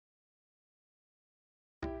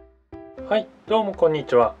はい、どうもこんに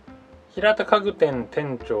ちは。平田家具店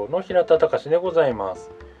店長の平田隆でございます。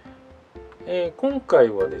今回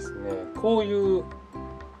はですね、こういう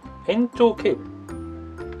延長ケーブ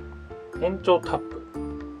ル、延長タップ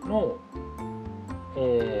の、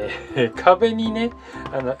壁にね、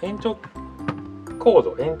延長コー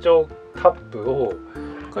ド、延長タップを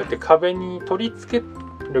こうやって壁に取り付け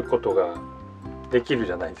ることができる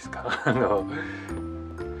じゃないですか。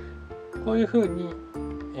こういう風に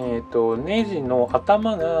ネジの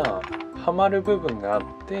頭がはまる部分があっ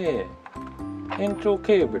て、延長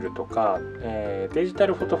ケーブルとか、デジタ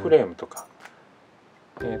ルフォトフレームとか、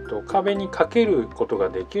壁にかけることが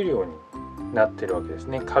できるようになってるわけです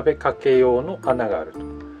ね。壁掛け用の穴があると。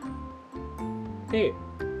で、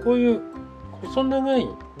こういう細長い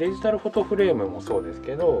デジタルフォトフレームもそうです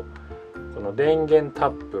けど、この電源タ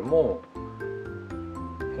ップも、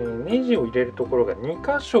ネジを入れるところが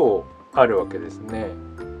2箇所あるわけですね。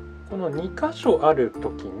この2箇所ある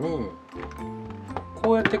時に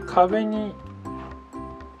こうやって壁に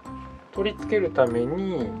取り付けるため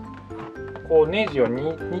にこうネジを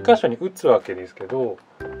 2箇所に打つわけですけど、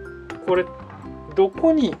これど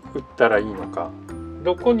こに打ったらいいのか、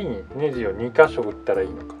どこにネジを2箇所打ったらいい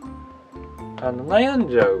のか悩ん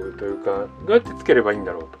じゃうというか、どうやってつければいいん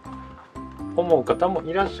だろうと思う方も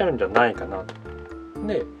いらっしゃるんじゃないかなと。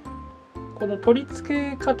で、この取り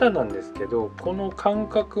付け方なんですけど、この間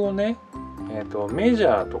隔をね、メジ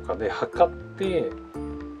ャーとかで測って、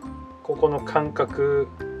ここの間隔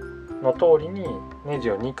の通りにネジ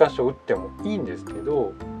を2箇所打ってもいいんですけ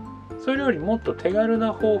ど、それよりもっと手軽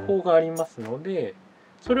な方法がありますので、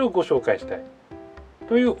それをご紹介したい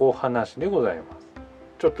というお話でございます。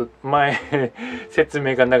ちょっと前説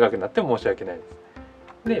明が長くなって申し訳ない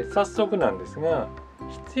です。で、早速なんですが、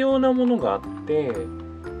必要なものがあって、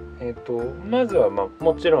まずは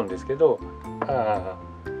もちろんですけど、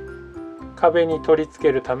壁に取り付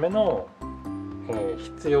けるための、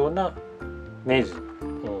必要なネジ、こ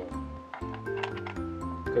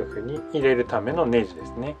ういうふうに入れるためのネジで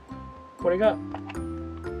すね。これが、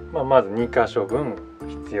まず2箇所分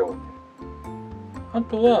必要。あ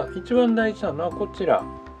とは一番大事なのはこちら、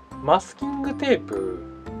マスキングテープ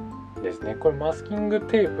ですね。これマスキング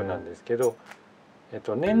テープなんですけど、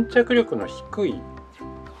粘着力の低い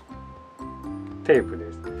テープ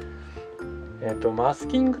です。マス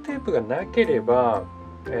キングテープがなければ、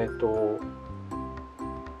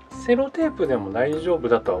セロテープでも大丈夫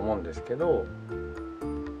だとは思うんですけど、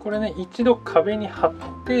これね、一度壁に貼っ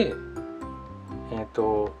て、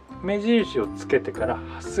目印をつけてから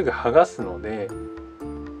すぐ剥がすので、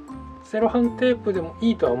セロハンテープでも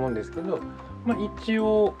いいとは思うんですけど、一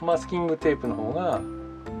応マスキングテープの方が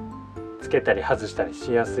つけたり外したり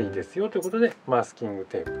しやすいですよということで、マスキング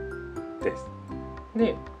テープです。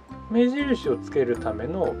で、目印をつけるため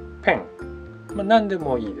のペン、何で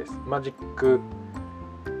もいいです。マジック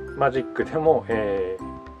でも、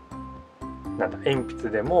鉛筆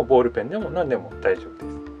でもボールペンでも何でも大丈夫で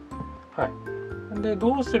す。はい。で、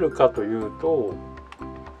どうするかというと、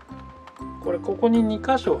ここに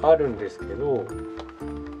2箇所あるんですけど、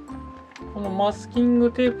このマスキン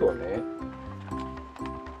グテープをね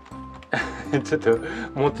ちょっと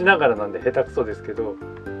持ちながらなんで下手くそですけど、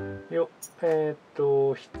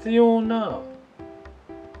必要な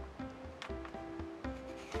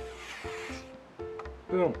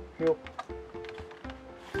分よ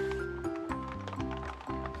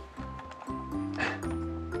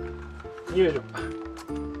いしょ。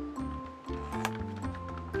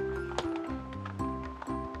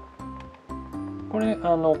これ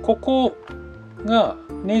ここが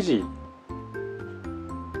ネジ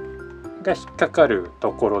が引っかかる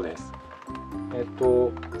ところです。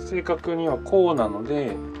正確にはこうなの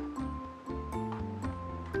で、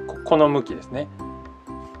この向きですね。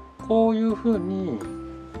こういうふうに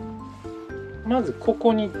まずこ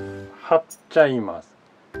こに貼っちゃいます。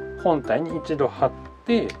本体に一度貼っ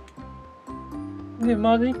て、で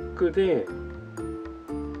マジックで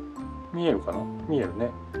見えるかな？見える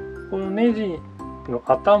ね。このネジの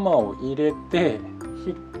頭を入れて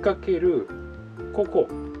引っ掛ける、ここ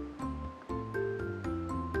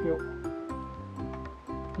よ、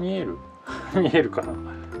見える見えるかな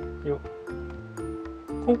よ。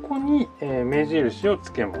ここに、目印を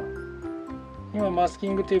つけます。今マスキ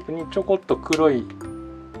ングテープにちょこっと黒い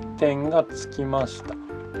点がつきました。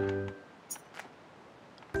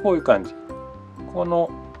こういう感じ。こ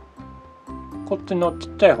っちのち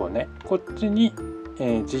っちゃい方ね、こっちに、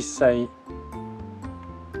実際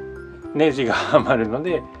ネジがはまるの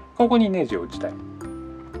で、ここにネジを打ちたい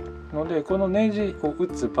ので、このネジを打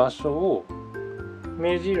つ場所を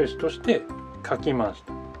目印として書きまし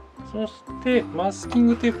た。そしてマスキン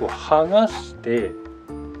グテープを剥がして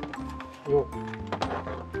よ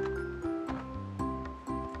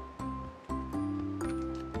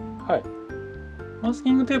っ、はい、マス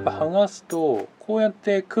キングテープ剥がすとこうやっ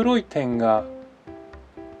て黒い点が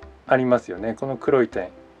ありますよね。この黒い点、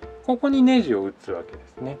ここにネジを打つわけで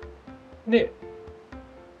すね。で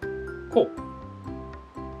こ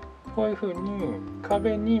ういうふうに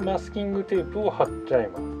壁にマスキングテープを貼っちゃい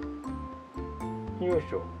ます。よい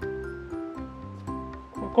しょ。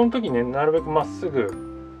この時ね、なるべくまっすぐ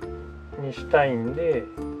にしたいんで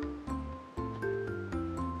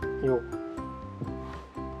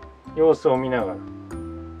様子を見ながら、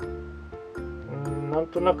なん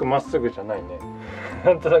となくまっすぐじゃないね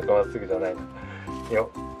なんとなくまっすぐじゃないなよ。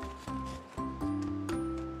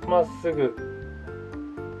まっすぐ、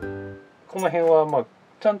この辺はまあ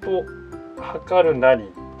ちゃんと測るなり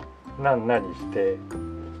なんなりして、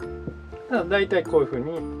だいたいこういうふう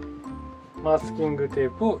にマスキングテ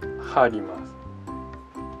ープを貼ります。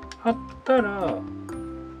貼ったら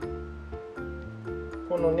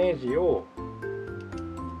このネジを、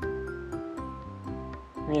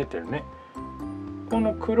見えてるね、こ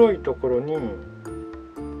の黒いところに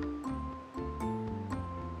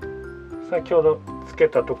先ほどつけ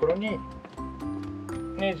たところに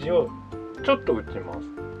ネジをちょっと打ちます。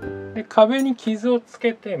で壁に傷をつ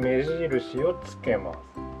けて目印をつけます。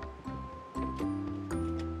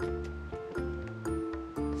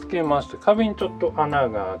つけまして、壁にちょっと穴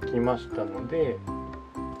が開きましたので、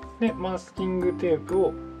マスキングテープ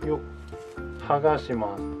を剥がし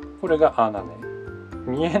ます。これが穴ね。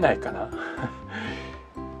見えないかな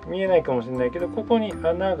見えないかもしれないけど、ここに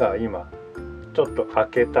穴が今ちょっと開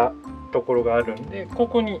けたところがあるんで、こ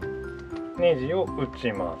こにネジを打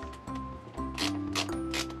ちます。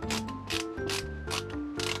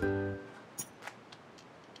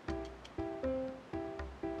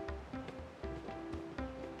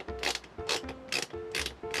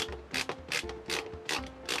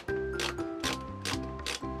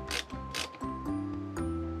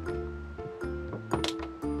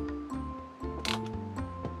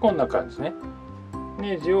こんな感じですね。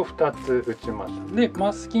ネジを2つ打ちました。で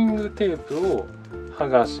マスキングテープを剥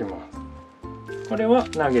がします。これは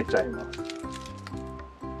投げちゃいま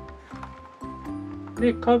す。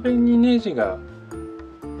で壁にネジが、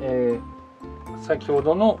先ほ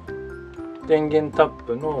どの電源タッ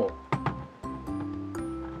プの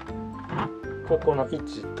ここの位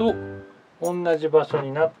置と同じ場所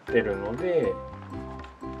になってるので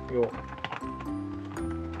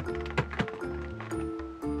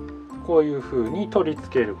こういう風に取り付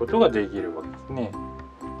けることができるわけですね。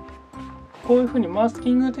こういう風にマス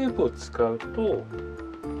キングテープを使うと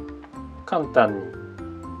簡単に、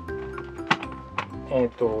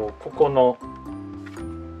ここの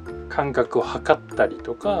間隔を測ったり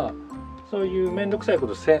とか、そういう面倒くさいこ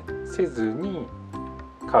とせずに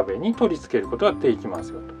壁に取り付けることができま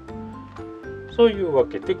すよと、そういうわ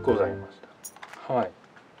けでございました。はい、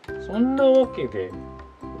そんなわけで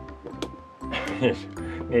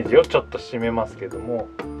ネジをちょっと締めますけども、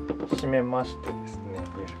締めましてです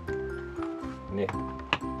ね、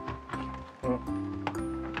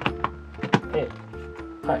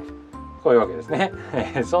はい、こういうわけですね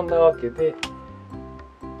そんなわけで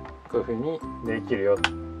こういうふうにできるよ。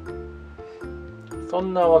そ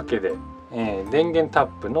んなわけで、電源タッ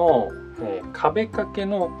プの、壁掛け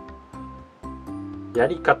のや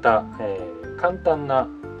り方、簡単な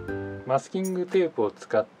マスキングテープを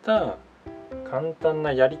使った簡単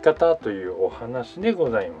なやり方というお話でご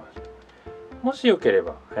ざいます。もしよけれ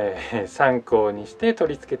ば、参考にして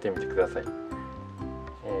取り付けてみてください。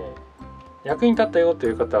役に立ったよと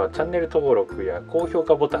いう方はチャンネル登録や高評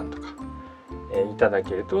価ボタンとか、いただ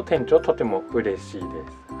けると店長とても嬉しいで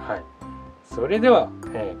す。はい、それでは、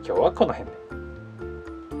今日はこの辺で。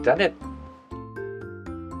じゃあね。